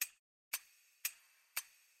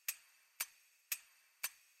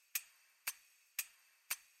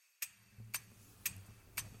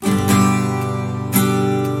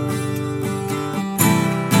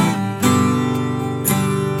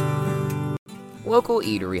Local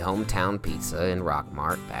eatery Hometown Pizza in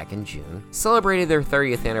Rockmart back in June celebrated their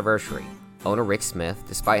 30th anniversary. Owner Rick Smith,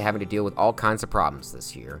 despite having to deal with all kinds of problems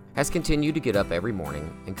this year, has continued to get up every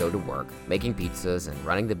morning and go to work, making pizzas and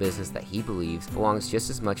running the business that he believes belongs just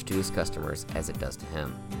as much to his customers as it does to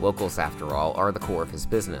him. Locals, after all, are the core of his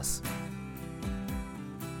business.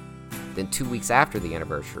 Then 2 weeks after the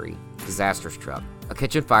anniversary, disaster struck. A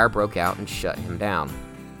kitchen fire broke out and shut him down.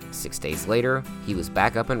 6 days later, he was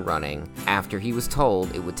back up and running after he was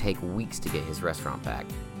told it would take weeks to get his restaurant back.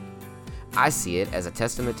 I see it as a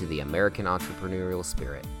testament to the American entrepreneurial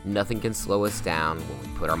spirit. Nothing can slow us down when we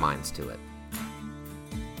put our minds to it.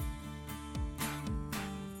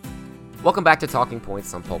 Welcome back to Talking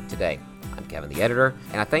Points on Pulp Today. I'm Kevin, the editor,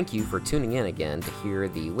 and I thank you for tuning in again to hear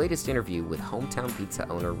the latest interview with Hometown Pizza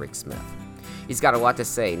owner Rick Smith. He's got a lot to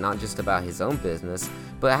say, not just about his own business,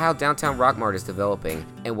 but how downtown Rockmart is developing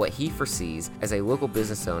and what he foresees as a local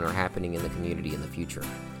business owner happening in the community in the future.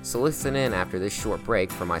 So listen in after this short break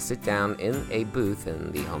from my sit down in a booth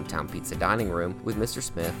in the Hometown Pizza dining room with Mr.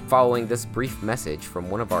 Smith, following this brief message from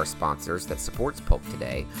one of our sponsors that supports Pulp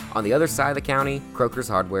Today. On the other side of the county, Kroger's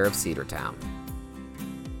Hardware of Cedartown.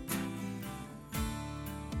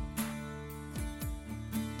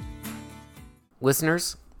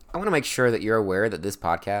 Listeners, I want to make sure that you're aware that this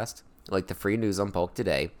podcast, like the free news on Polk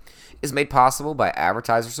Today, is made possible by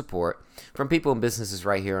advertiser support from people and businesses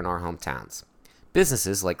right here in our hometowns.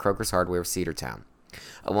 Businesses like Kroger's Hardware of Cedartown.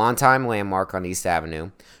 A longtime landmark on East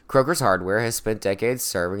Avenue, Kroger's Hardware has spent decades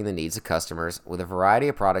serving the needs of customers with a variety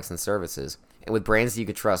of products and services, and with brands that you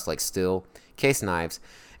can trust like Stihl, Case Knives,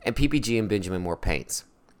 and PPG and Benjamin Moore Paints.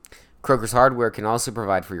 Kroger's Hardware can also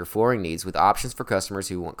provide for your flooring needs with options for customers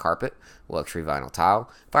who want carpet, luxury vinyl tile,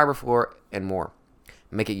 fiber floor, and more.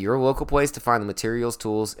 Make it your local place to find the materials,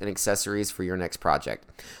 tools, and accessories for your next project.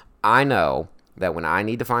 I know that when I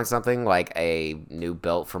need to find something like a new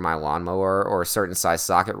belt for my lawnmower or a certain size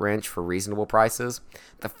socket wrench for reasonable prices,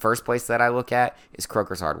 the first place that I look at is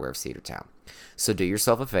Kroger's Hardware of Cedartown. So do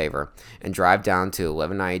yourself a favor and drive down to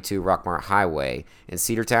 1192 Rockmart Highway in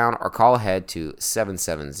Cedartown or call ahead to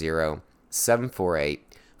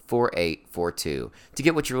 770-748-4842 to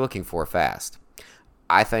get what you're looking for fast.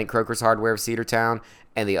 I thank Kroger's Hardware of Cedartown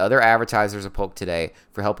and the other advertisers of Polk Today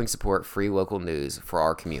for helping support free local news for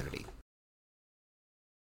our community.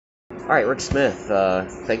 All right, Rick Smith,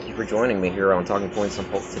 thank you for joining me here on Talking Points on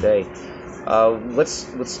Polk Today. Let's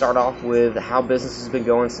start off with how business has been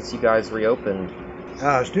going since you guys reopened.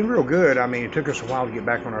 It's doing real good. I mean, it took us a while to get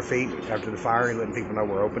back on our feet after the fire and letting people know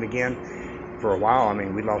we're open again. For a while, I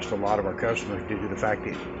mean, we lost a lot of our customers due to the fact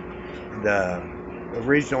that the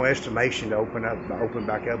original estimation to open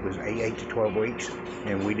back up was 8 to 12 weeks,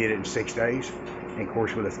 and we did it in 6 days. And of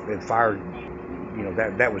course, with the fire, you know,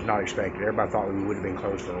 that was not expected. Everybody thought we would have been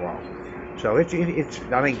closed for a while. So it's.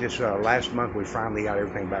 I think this last month we finally got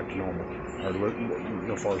everything back to normal.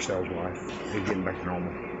 For our sales wise, we're getting back to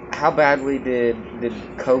normal. How badly did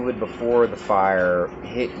COVID before the fire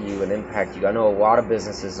hit you and impact you? I know a lot of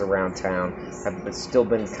businesses around town have still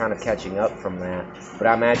been kind of catching up from that, but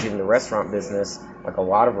I imagine the restaurant business, like a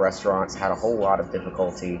lot of restaurants, had a whole lot of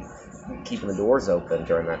difficulty keeping the doors open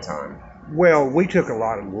during that time. Well, we took a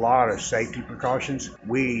lot of safety precautions.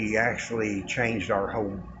 We actually changed our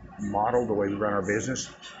whole model, the way we run our business,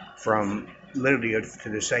 from literally to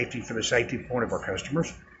the safety point of our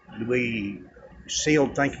customers. We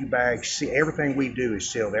sealed thank you bags. Everything we do is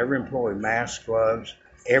sealed. Every employee, masks, gloves,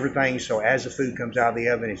 everything. So as the food comes out of the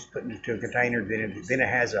oven, it's put into a container. Then it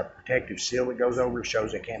has a protective seal that goes over it,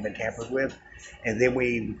 shows it can't be tampered with. And then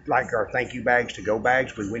we, like our thank you bags, to go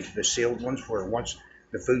bags, we went to the sealed ones where once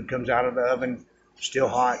the food comes out of the oven, still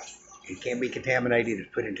hot, it can't be contaminated. It's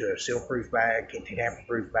put into a seal-proof bag,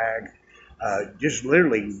 tamper-proof bag. Just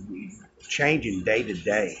literally changing day to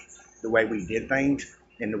day the way we did things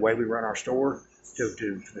and the way we run our store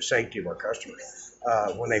to the safety of our customers.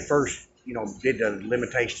 When they first, did the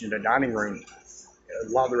limitation in the dining room, a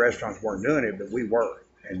lot of the restaurants weren't doing it, but we were.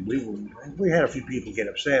 And we had a few people get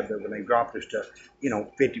upset, but when they dropped us to,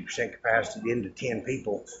 50% capacity into 10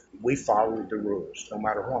 people, we followed the rules. No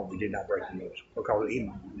matter what, we did not break the rules because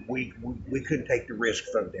we couldn't take the risk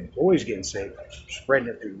of the employees getting sick, spreading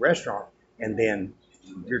it through the restaurant, and then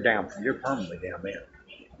you're permanently down there.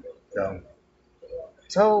 So,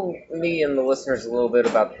 tell me and the listeners a little bit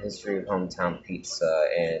about the history of Hometown Pizza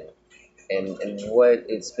and what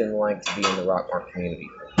it's been like to be in the Rockmart community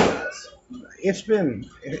for you guys. It's been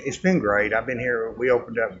great. I've been here. We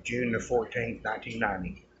opened up June the 14th,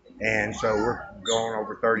 1990, and so we're going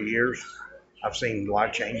over 30 years. I've seen a lot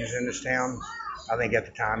of changes in this town. I think at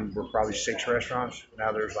the time we're probably 6 restaurants.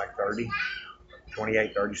 Now there's like 30,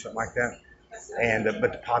 28, 30, something like that.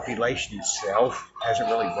 but the population itself hasn't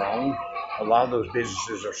really grown. A lot of those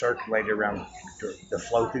businesses are circulated around the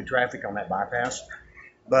flow through traffic on that bypass.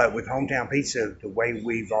 But with Hometown Pizza, the way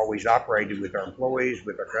we've always operated with our employees,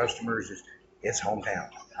 with our customers, is it's hometown.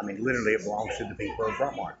 I mean, literally, it belongs to the people of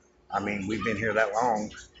Rockmart. I mean, we've been here that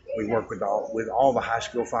long. We work with all the high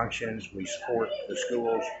school functions. We support the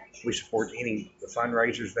schools. We support any the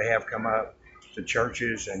fundraisers they have come up, the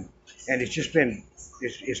churches, and it's just been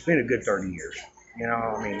it's been a good 30 years. You know,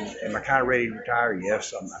 I mean, am I kind of ready to retire?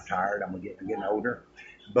 Yes, I'm tired. I'm getting older,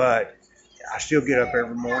 but I still get up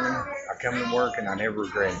every morning. I come to work and I never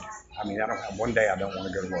regret it. I mean, I don't have one day I don't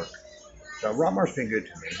want to go to work. So Rockmart's been good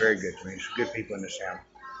to me, very good to me. It's good people in this town.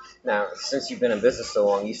 Now, since you've been in business so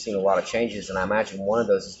long, you've seen a lot of changes, and I imagine one of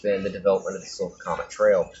those has been the development of the Silver Comet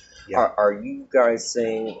Trail. Yeah. Are you guys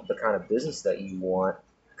seeing the kind of business that you want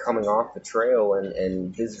coming off the trail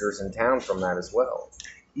and visitors in town from that as well?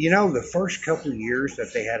 You know, the first couple of years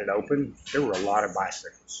that they had it open, there were a lot of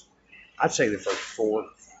bicycles. I'd say the first 4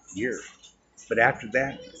 years. But after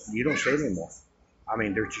that, you don't see it anymore. I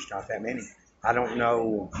mean, there's just not that many. I don't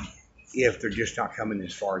know if they're just not coming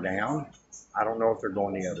as far down. I don't know if they're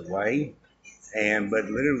going the other way. But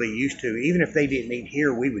literally used to, even if they didn't eat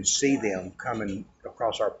here, we would see them coming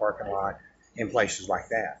across our parking lot in places like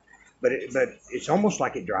that. But it's almost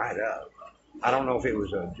like it dried up. I don't know if it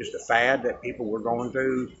was just a fad that people were going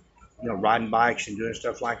through, you know, riding bikes and doing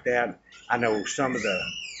stuff like that. I know some of the,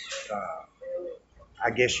 I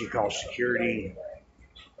guess you call security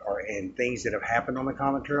and things that have happened on the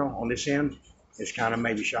Comet Trail on this end, it's kind of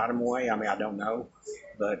maybe shot them away. I mean, I don't know.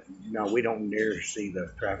 But no, we don't near see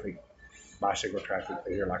the bicycle traffic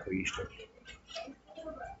here like we used to.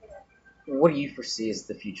 What do you foresee as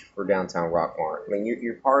the future for downtown Rockmart? I mean,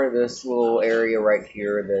 you're part of this little area right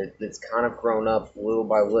here that's kind of grown up little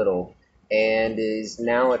by little and is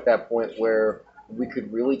now at that point where we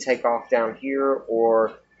could really take off down here,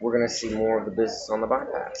 or we're going to see more of the business on the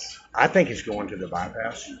bypass. I think it's going to the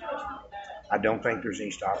bypass. I don't think there's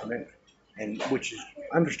any stopping it, and which is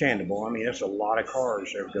understandable. I mean, that's a lot of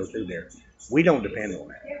cars that go through there. We don't depend on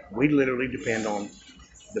that. We literally depend on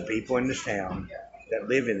the people in this town that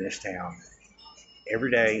live in this town.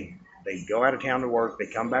 Every day, they go out of town to work, they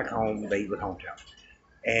come back home, they eat with Hometown.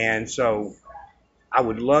 And so I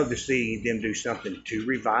would love to see them do something to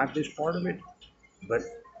revive this part of it, but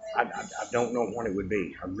I don't know when it would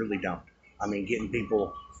be. I really don't. I mean, getting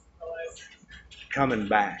people coming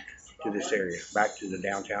back to this area, back to the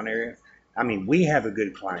downtown area. I mean, we have a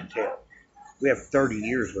good clientele. We have 30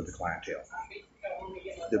 years with the clientele.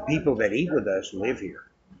 The people that eat with us live here.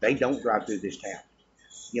 They don't drive through this town.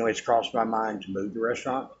 You know, it's crossed my mind to move the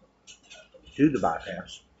restaurant to the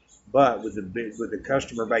bypass, but with the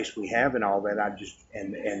customer base we have and all that,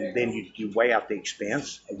 and then you weigh out the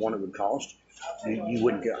expense of what it would cost. You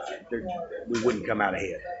wouldn't go. We wouldn't come out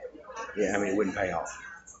ahead. Yeah, I mean, it wouldn't pay off.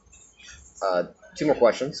 2 more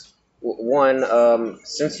questions. One,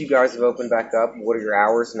 since you guys have opened back up, what are your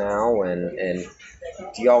hours now, and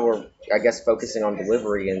do y'all are, I guess, focusing on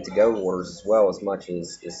delivery and to-go orders as well as much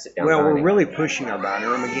as sit-down dining? We're really pushing our dining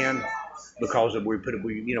room again because we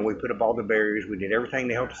put up all the barriers. We did everything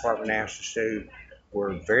the health department asked us to.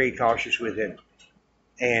 We're very cautious with it,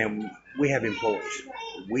 and we have employees.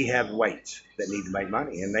 We have waits that need to make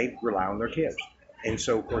money, and they rely on their tips. And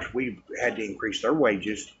so, of course, we had to increase their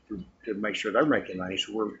wages to make sure they're making money.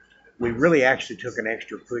 So we really actually took an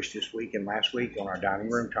extra push this week and last week on our dining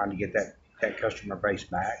room, trying to get that customer base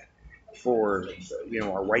back for, you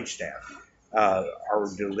know, our wait staff. Our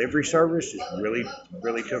delivery service is really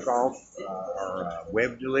took off. Our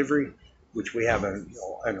web delivery, which we have an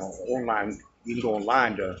online, you can go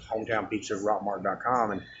online to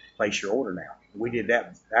hometownpizzarockmart.com and place your order now. We did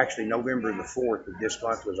that actually November the 4th of this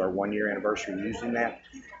month was our 1-year anniversary using that.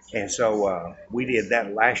 And so we did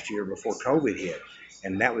that last year before COVID hit.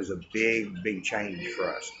 And that was a big change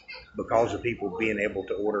for us because of people being able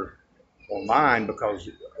to order online, because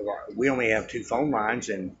we only have 2 phone lines,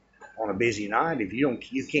 and on a busy night, if you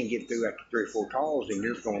can't get through after 3 or 4 calls, then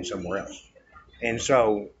you're going somewhere else. And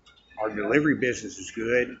so our delivery business is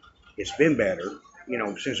good. It's been better, you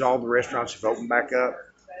know, since all the restaurants have opened back up.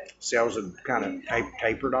 Sales have kind of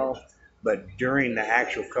tapered off, but during the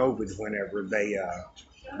actual COVID, whenever they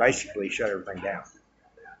basically shut everything down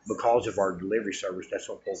because of our delivery service, that's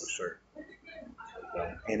what pulled us through.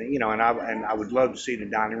 And you know, and I would love to see the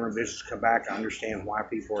dining room business come back. I understand why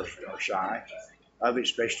people are shy of it,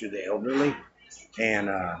 especially the elderly. And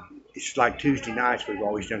it's like Tuesday nights. We've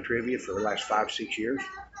always done trivia for the last 5-6 years.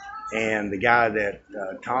 And the guy that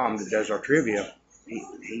Tom that does our trivia,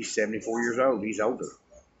 he's 74 years old. He's older,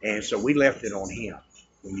 and so we left it on him.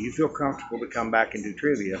 When you feel comfortable to come back and do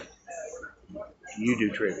trivia, you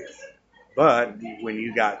do trivia. But when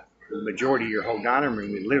you got the majority of your whole dining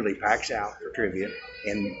room, it literally packs out for trivia,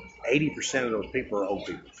 and 80% of those people are old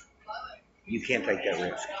people. You can't take that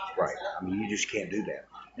risk. Right. I mean, you just can't do that.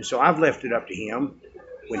 And so I've left it up to him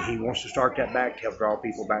when he wants to start that back to help draw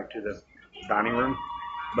people back to the dining room.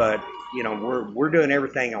 But you know, we're doing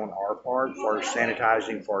everything on our part, as far as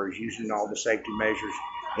sanitizing, as far as using all the safety measures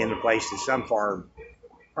in the place, and some far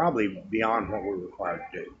probably beyond what we're required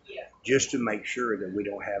to do, just to make sure that we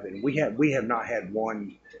don't have it. We have not had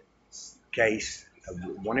one case of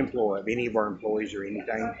one employee, of any of our employees or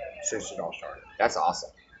anything since it all started. That's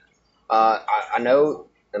awesome. I know,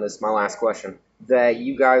 and this is my last question, that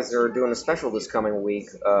you guys are doing a special this coming week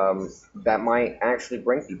that might actually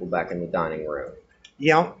bring people back in the dining room.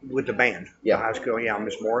 Yeah, with the band. Yeah. The high school, yeah,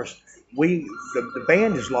 Miss Morris. The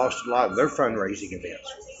band has lost a lot of their fundraising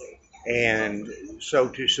events. And so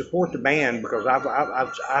to support the band, because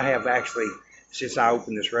I have actually, since I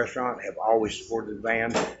opened this restaurant, have always supported the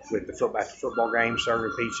band with the football games,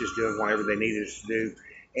 serving pizzas, doing whatever they needed us to do.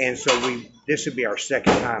 And so this would be our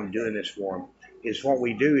second time doing this for them. Is what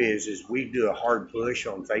we do is we do a hard push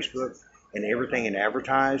on Facebook and everything and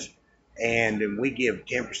advertise, and then we give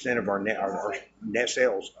 10% of our net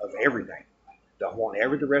sales of everything.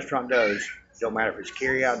 Whatever the restaurant does, don't matter if it's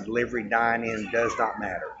carry out, delivery, dine in, does not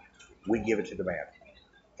matter. We give it to the band.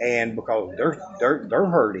 And because they're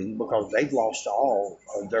hurting because they've lost all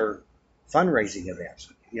of their fundraising events,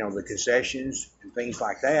 you know, the concessions and things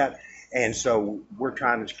like that. And so we're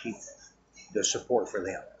trying to keep the support for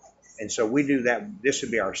them. And so we do that. This would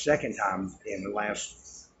be our second time in the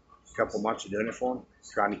last couple of months of doing it for them,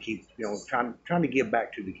 trying to keep, you know, trying to give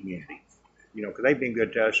back to the community, you know, because they've been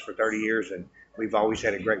good to us for 30 years and we've always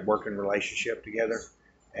had a great working relationship together.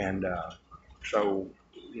 And so,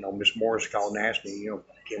 you know, Miss Morris called and asked me, you know,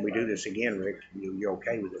 can we do this again, Rick? You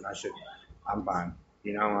okay with it? And I said, I'm fine.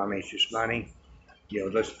 You know, I mean, it's just money. You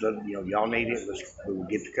know, y'all need it. We'll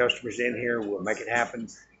get the customers in here. We'll make it happen,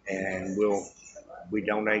 and we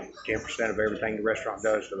donate 10% of everything the restaurant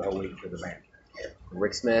does for the whole week to the band.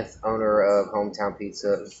 Rick Smith, owner of Hometown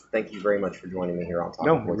Pizza. Thank you very much for joining me here on Talking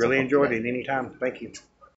Points. No, really enjoyed it. Anytime. Thank you.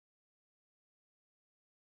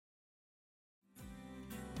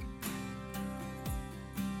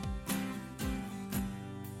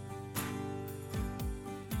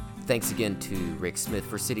 Thanks again to Rick Smith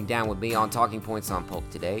for sitting down with me on Talking Points on Polk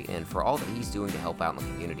today and for all that he's doing to help out in the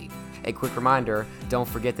community. A quick reminder, don't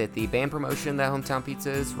forget that the band promotion that Hometown Pizza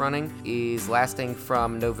is running is lasting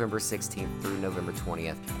from November 16th through November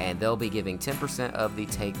 20th, and they'll be giving 10% of the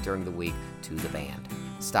take during the week to the band.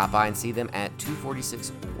 Stop by and see them at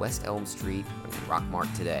 246 West Elm Street in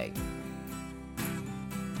Rockmart today.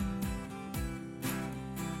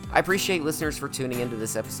 I appreciate listeners for tuning into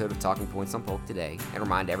this episode of Talking Points on Polk today, and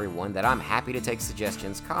remind everyone that I'm happy to take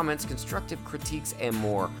suggestions, comments, constructive critiques, and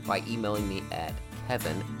more by emailing me at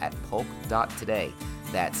kevin@polk.today.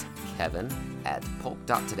 That's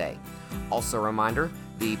kevin@polk.today. Also a reminder,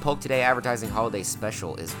 the Polk Today Advertising Holiday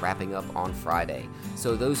Special is wrapping up on Friday,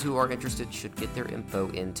 so those who are interested should get their info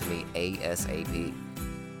in to me ASAP.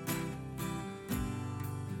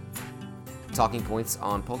 Talking Points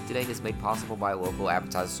on Polk today is made possible by local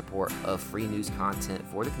advertiser support of free news content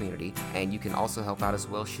for the community, and you can also help out as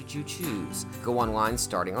well should you choose. Go online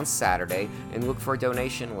starting on Saturday and look for a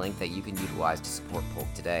donation link that you can utilize to support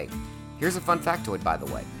Polk Today. Here's a fun factoid, by the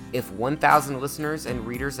way. If 1,000 listeners and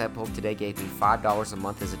readers at Polk Today gave me $5 a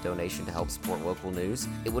month as a donation to help support local news,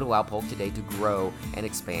 it would allow Polk Today to grow and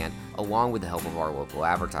expand along with the help of our local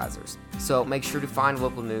advertisers. So make sure to find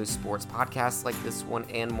local news, sports podcasts like this one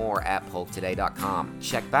and more at polktoday.com.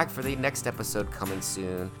 Check back for the next episode coming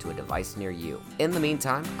soon to a device near you. In the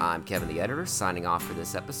meantime, I'm Kevin the Editor signing off for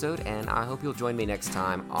this episode, and I hope you'll join me next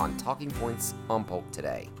time on Talking Points on Polk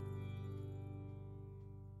Today.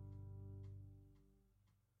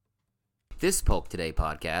 This Polk Today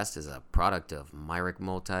podcast is a product of Myrick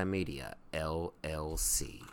Multimedia, LLC.